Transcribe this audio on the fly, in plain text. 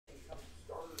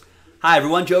Hi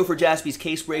everyone, Joe for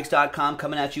JaspysCaseBreaks.com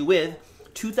coming at you with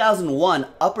 2001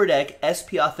 Upper Deck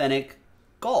SP Authentic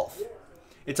Golf.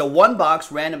 It's a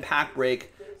one-box random pack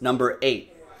break number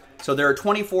 8. So there are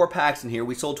 24 packs in here.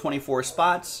 We sold 24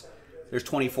 spots. There's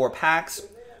 24 packs.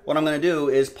 What I'm going to do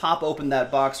is pop open that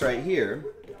box right here.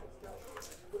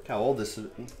 Look how old this is.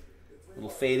 A little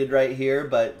faded right here,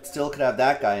 but still could have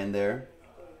that guy in there.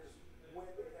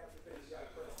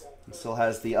 It still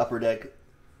has the Upper Deck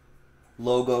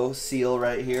logo seal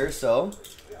right here, so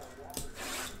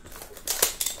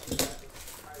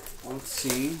let's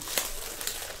see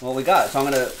what we got. So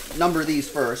I'm going to number these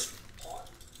first,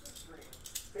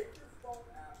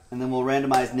 and then we'll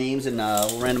randomize names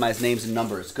and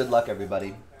numbers. Good luck,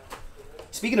 everybody.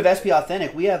 Speaking of SP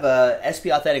Authentic, we have a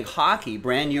SP Authentic Hockey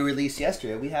brand new release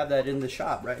yesterday. We have that in the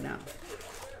shop right now.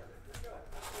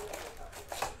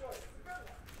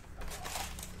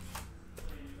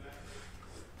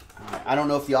 I don't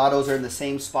know if the autos are in the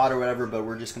same spot or whatever, but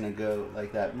we're just gonna go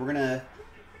like that. We're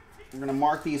gonna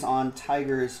mark these on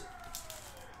Tiger's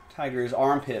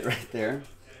armpit right there.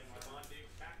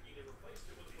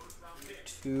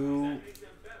 2,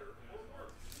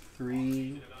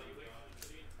 3,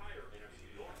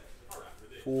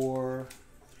 4,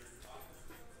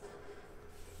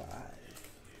 5,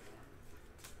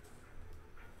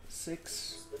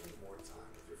 6,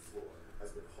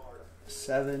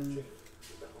 7,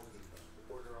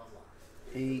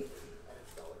 8,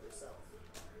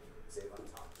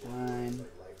 9.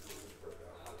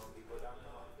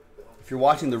 If you're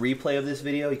watching the replay of this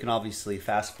video, you can obviously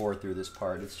fast forward through this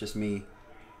part. It's just me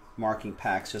marking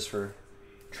packs just for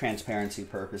transparency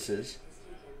purposes.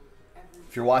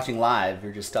 If you're watching live,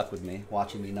 you're just stuck with me,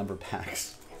 watching me number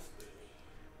packs.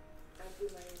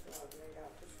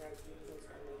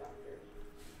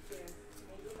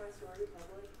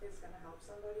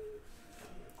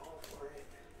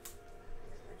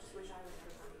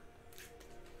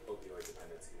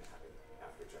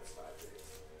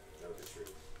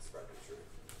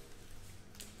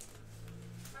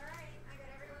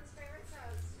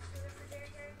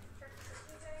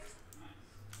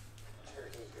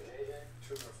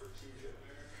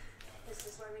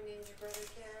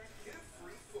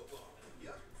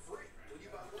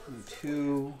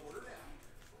 Two,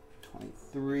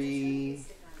 23,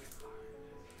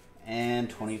 and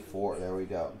 24. There we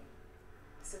go.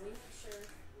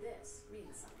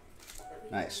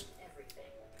 Nice.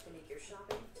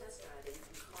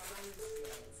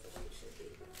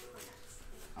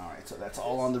 Alright, so that's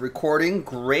all on the recording.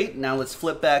 Great. Now let's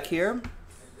flip back here.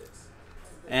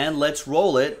 And let's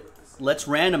roll it. Let's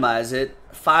randomize it.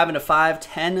 5 and a 5,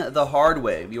 10 the hard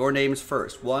way. Your names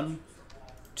first. 1,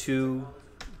 2,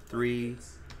 3,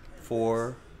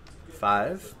 4,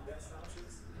 5,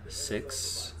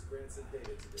 6,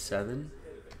 7,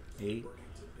 8,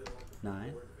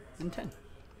 9, and 10.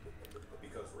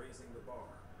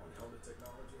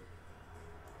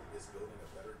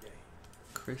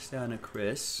 Chris down to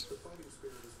Chris.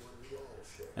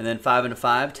 And then 5 and a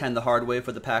 5, 10 the hard way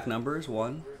for the pack numbers.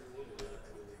 1,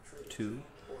 2,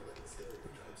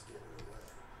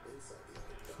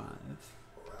 5,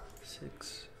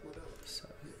 6, 7,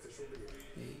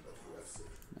 8,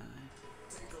 9,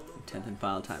 10th and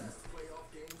final time.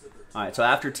 Alright, so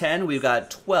after 10, we've got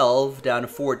 12 down to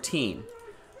 14.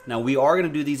 Now we are going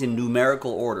to do these in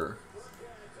numerical order.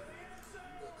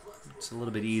 It's a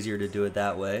little bit easier to do it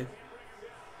that way.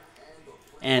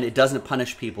 And it doesn't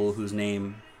punish people whose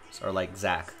names are like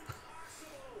Zach.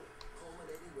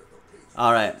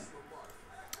 Alright.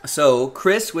 So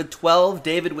Chris with 12,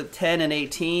 David with 10 and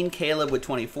 18, Caleb with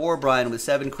 24, Brian with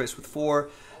 7, Chris with 4,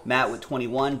 Matt with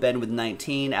 21, Ben with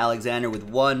 19, Alexander with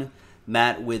 1,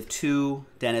 Matt with 2,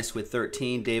 Dennis with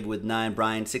 13, Dave with 9,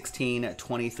 Brian 16,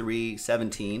 23,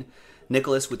 17,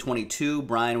 Nicholas with 22,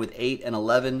 Brian with 8 and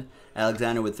 11,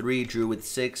 Alexander with 3, Drew with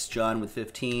 6, John with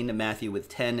 15, Matthew with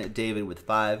 10, David with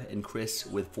 5, and Chris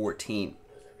with 14.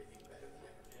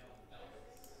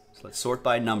 So let's sort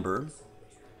by number.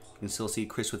 You can still see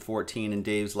Chris with 14 and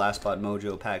Dave's Last Spot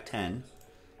Mojo Pack 10.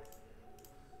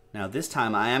 Now this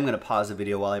time I am going to pause the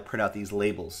video while I print out these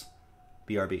labels.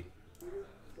 BRB.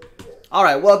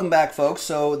 Alright, welcome back folks.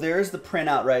 So there's the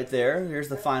printout right there. Here's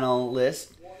the final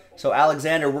list. So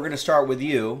Alexander, we're going to start with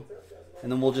you,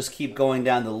 and then we'll just keep going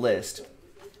down the list.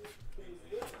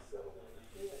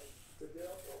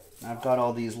 I've got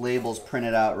all these labels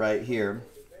printed out right here.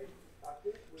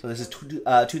 So this is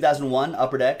 2001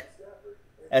 Upper Deck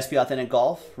SP Authentic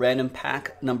Golf, random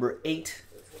pack number 8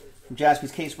 from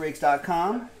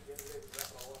JaspysCaseBreaks.com.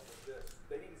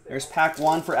 There's pack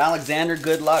 1 for Alexander.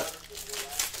 Good luck.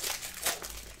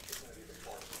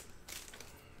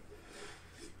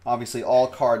 Obviously, all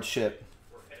cards ship.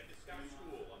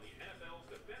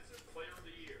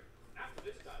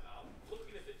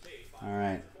 All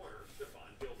right.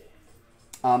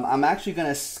 I'm actually going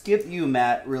to skip you,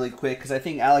 Matt, really quick, because I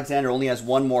think Alexander only has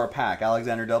one more pack.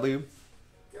 Alexander W.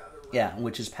 Yeah,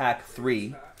 which is pack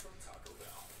 3.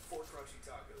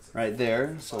 Right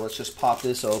there. So let's just pop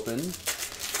this open.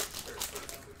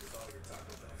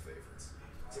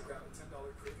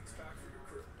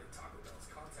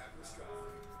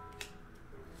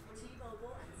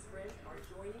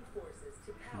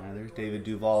 There's David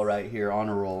Duval right here on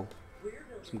a roll.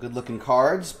 Some good looking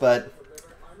cards, but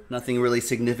nothing really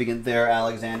significant there,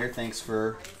 Alexander. Thanks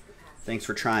for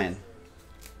trying.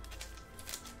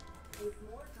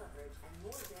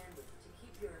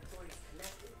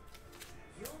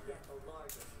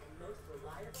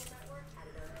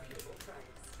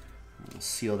 I'll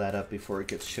seal that up before it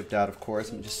gets shipped out, of course.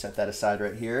 Let me just set that aside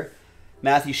right here.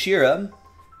 Matthew Shearer,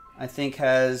 I think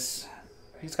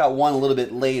he's got one a little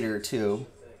bit later too.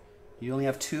 You only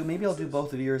have 2. Maybe I'll do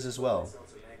both of yours as well.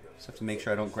 Just have to make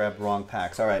sure I don't grab the wrong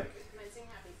packs. All right.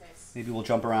 Maybe we'll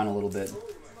jump around a little bit.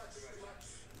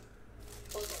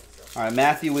 All right,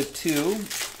 Matthew with 2.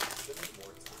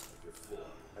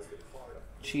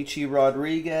 Chichi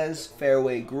Rodriguez,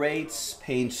 Fairway Greats,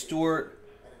 Payne Stewart,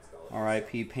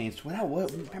 R.I.P. Payne Stewart.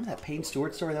 Remember that Payne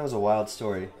Stewart story? That was a wild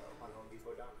story.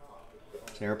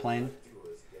 It's an airplane.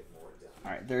 All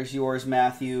right, there's yours,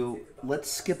 Matthew. Let's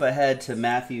skip ahead to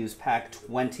Matthew's pack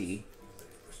 20,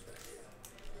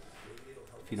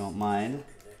 if you don't mind.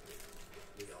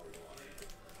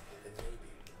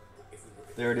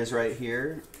 There it is right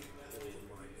here.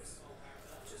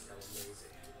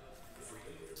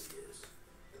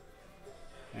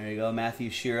 There you go, Matthew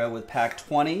Shearer with pack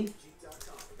 20.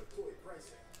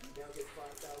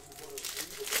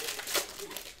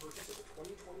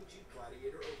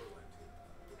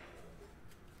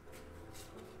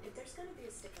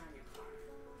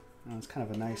 Oh, it's kind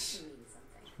of a nice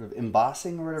sort of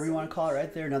embossing or whatever you want to call it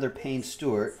right there. Another Payne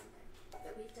Stewart.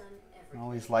 I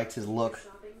always liked his look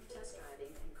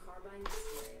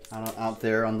out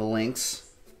there on the links.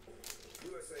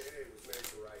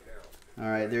 All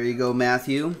right, there you go,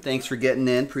 Matthew. Thanks for getting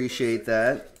in. Appreciate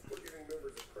that.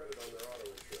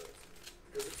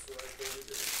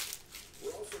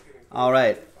 All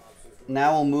right,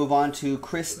 now we'll move on to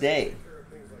Chris Day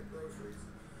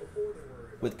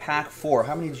with pack 4.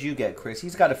 How many did you get, Chris?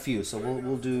 He's got a few, so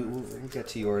we'll get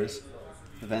to yours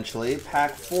eventually.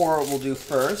 Pack 4 we'll do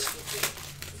first.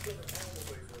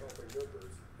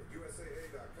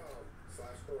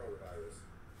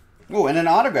 Oh, and an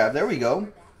autograph. There we go.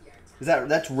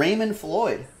 That's Raymond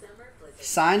Floyd.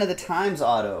 Sign of the Times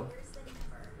auto.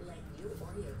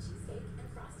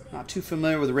 Not too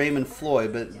familiar with Raymond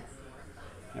Floyd, but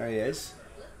there he is.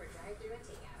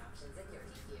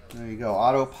 There you go.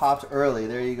 Auto popped early.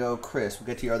 There you go, Chris. We'll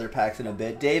get to your other packs in a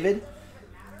bit. David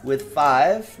with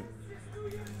 5.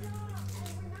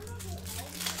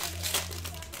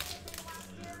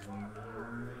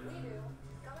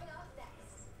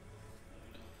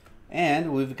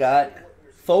 And we've got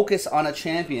Focus on a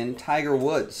Champion, Tiger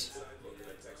Woods.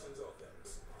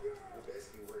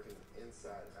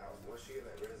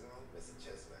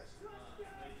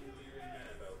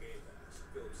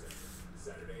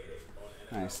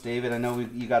 Nice, David. I know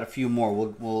you got a few more.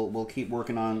 We'll keep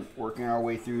working our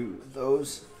way through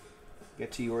those.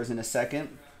 Get to yours in a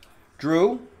second.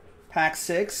 Drew, pack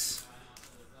 6.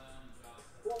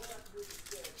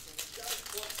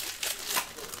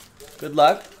 Good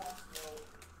luck.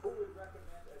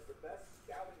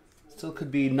 Still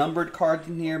could be numbered cards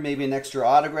in here. Maybe an extra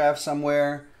autograph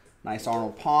somewhere. Nice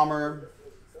Arnold Palmer.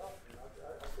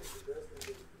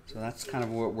 So that's kind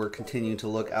of what we're continuing to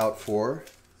look out for.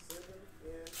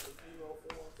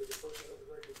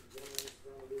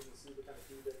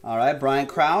 All right, Brian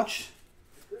Crouch,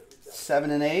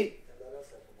 7 and 8.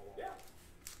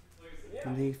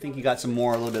 I think you got some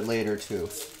more a little bit later too.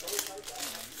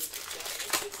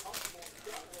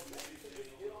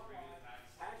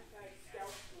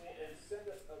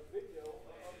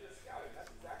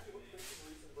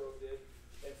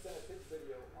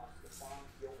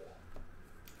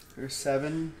 Here's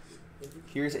 7.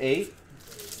 Here's 8.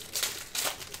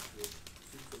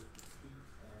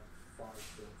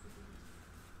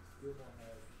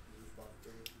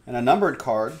 And a numbered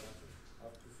card.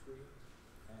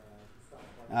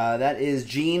 That is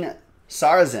Gene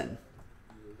Sarazen.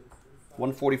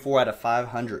 144 out of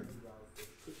 500.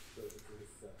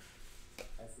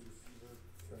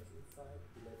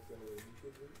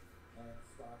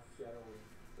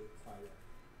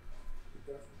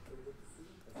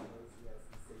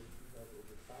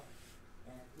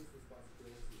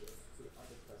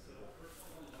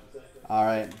 All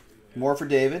right. More for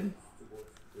David.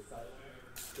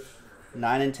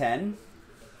 9 and 10.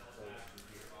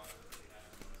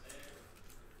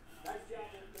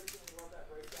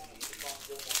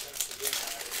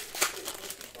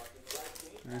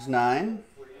 There's 9.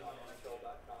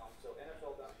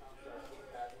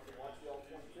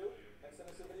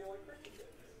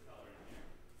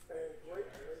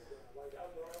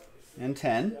 And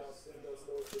 10.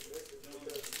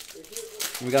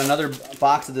 We got another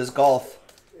box of this golf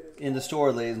in the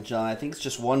store, ladies and gentlemen. I think it's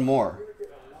just one more.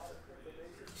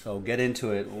 So get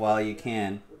into it while you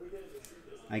can.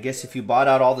 I guess if you bought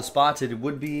out all the spots, it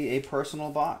would be a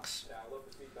personal box.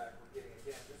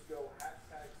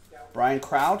 Brian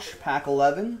Crouch, pack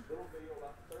 11.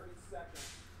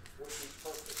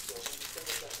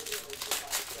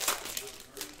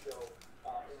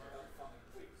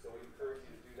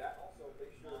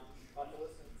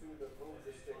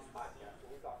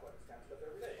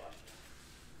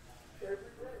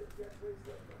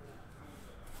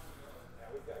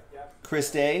 Chris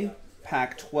Day,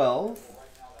 pack 12.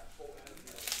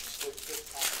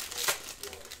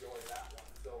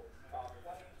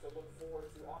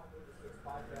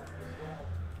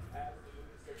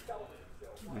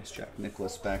 Nice Jack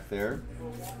Nicklaus back there.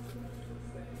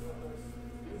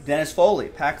 Dennis Foley,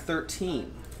 pack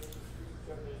 13.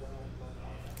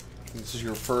 This is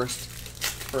your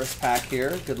first pack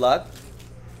here. Good luck.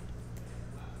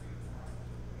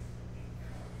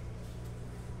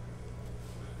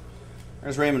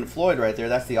 There's Raymond Floyd right there.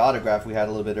 That's the autograph we had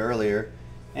a little bit earlier.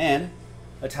 And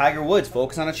a Tiger Woods,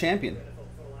 focus on a champion.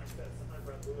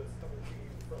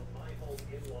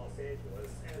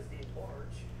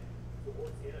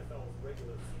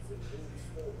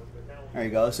 There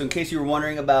you go. So in case you were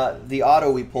wondering about the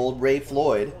auto we pulled, Ray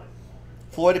Floyd.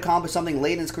 Floyd accomplished something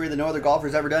late in his career that no other golfer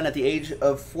has ever done. At the age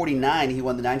of 49, he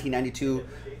won the 1992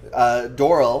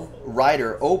 Doral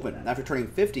Ryder Open. After turning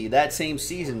 50, that same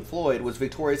season, Floyd was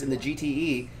victorious in the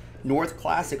GTE North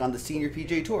Classic on the Senior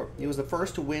PGA Tour. He was the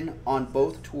first to win on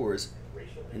both tours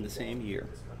in the same year.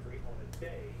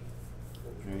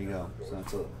 There you go. So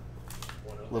that's a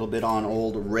little bit on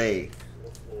old Ray.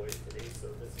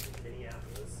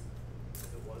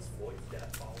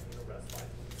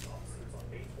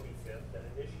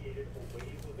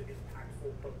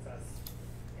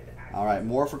 All right,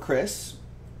 more for Chris.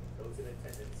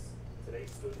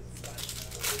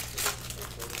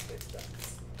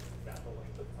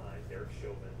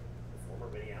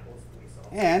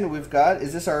 And we've got,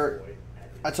 is this our,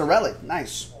 it's a relic,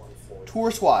 nice.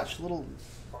 Tour swatch, little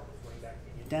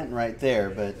dent right there,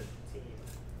 but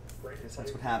I guess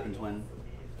that's what happens when,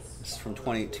 this is from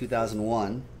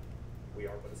 2001.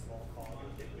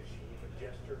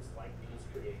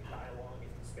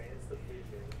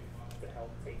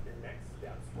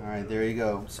 All right, there you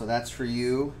go. So that's for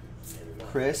you,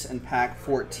 Chris, and pack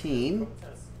 14.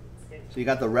 So you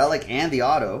got the relic and the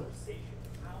auto.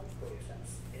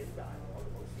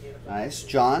 Nice.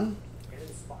 John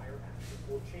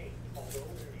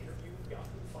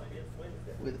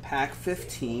with pack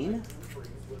 15.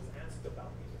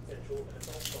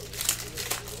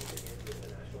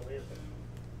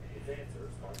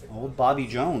 Old Bobby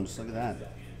Jones. Look at that.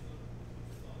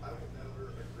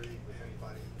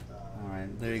 All right,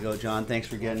 there you go, John. Thanks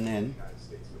for getting in.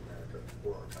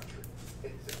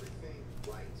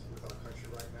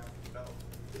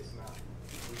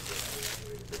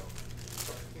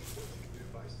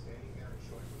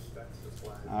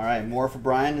 All right, more for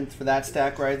Brian for that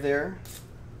stack right there.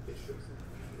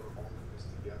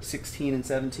 16 and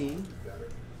 17.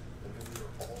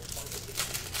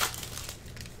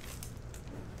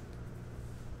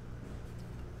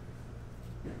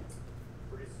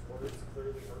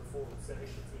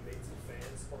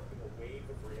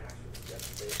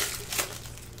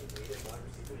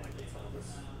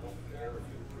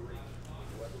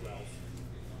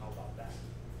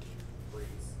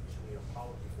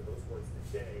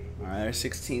 All right, there's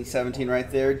 16, 17 right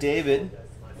there. David,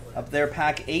 up there,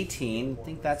 pack 18. I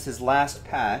think that's his last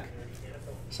pack.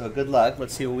 So good luck.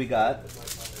 Let's see what we got.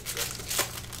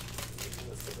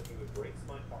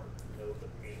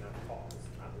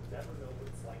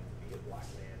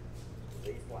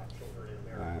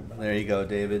 All right, there you go,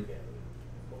 David.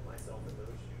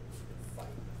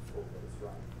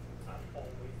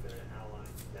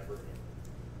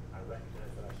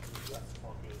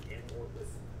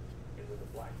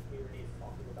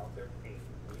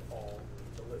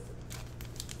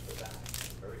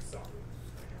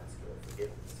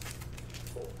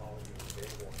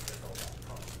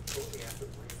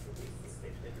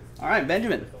 All right,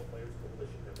 Benjamin.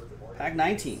 Pack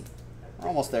 19. We're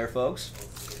almost there, folks.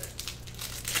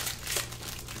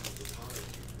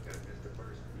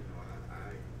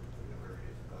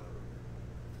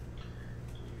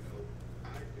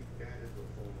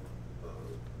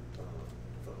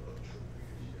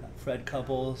 Fred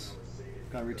Couples.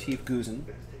 Got Retief Guzman.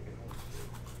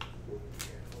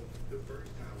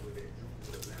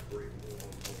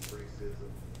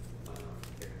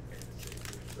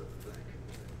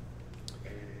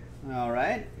 All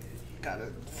right. Got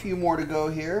a few more to go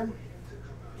here.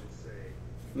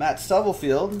 Matt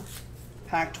Stubblefield,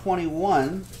 pack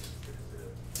 21.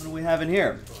 What do we have in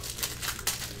here?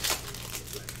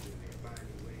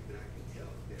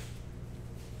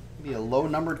 Maybe a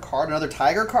low-numbered card, another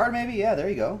Tiger card, maybe? Yeah, there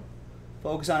you go.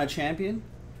 Focus on a champion.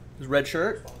 His red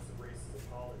shirt.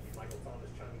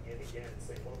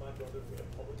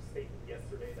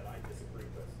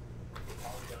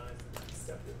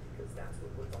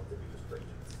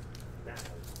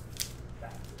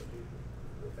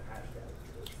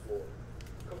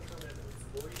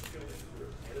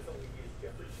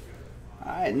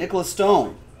 All right, Nicholas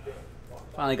Stone.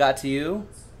 Finally got to you.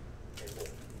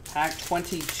 Pack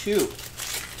 22.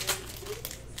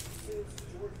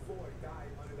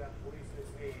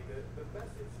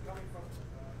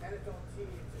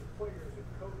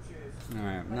 All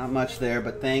right, not much there,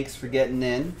 but thanks for getting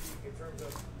in.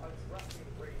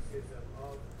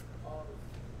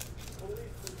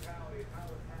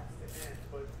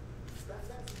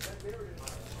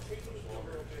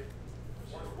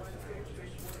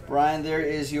 Brian, there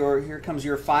is your, here comes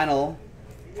your final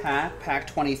pack, pack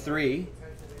 23.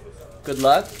 Good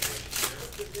luck.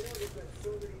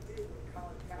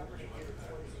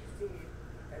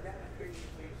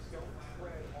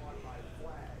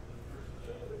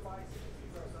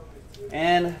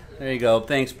 And there you go.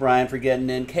 Thanks, Brian, for getting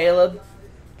in. Caleb,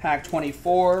 pack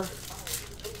 24. Let's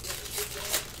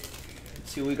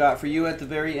see what we got for you at the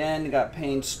very end. We got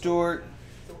Payne Stewart,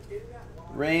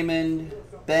 Raymond,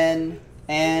 Ben,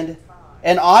 and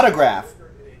an autograph.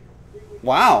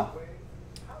 Wow.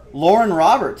 Lauren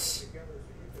Roberts.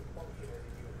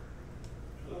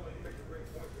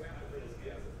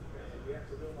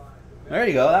 There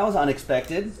you go. That was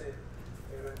unexpected.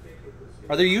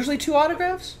 Are there usually 2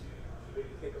 autographs?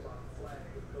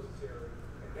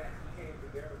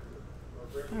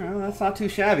 All right, well, that's not too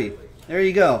shabby. There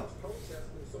you go.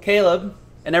 Caleb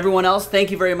and everyone else,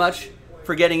 thank you very much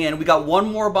for getting in. We got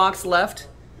one more box left.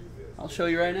 I'll show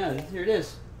you right now. Here it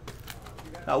is.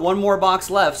 Got one more box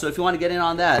left, so if you want to get in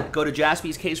on that, go to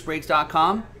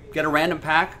jaspyscasebreaks.com, get a random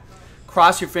pack,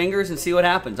 cross your fingers, and see what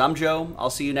happens. I'm Joe. I'll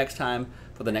see you next time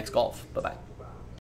for the next golf. Bye-bye.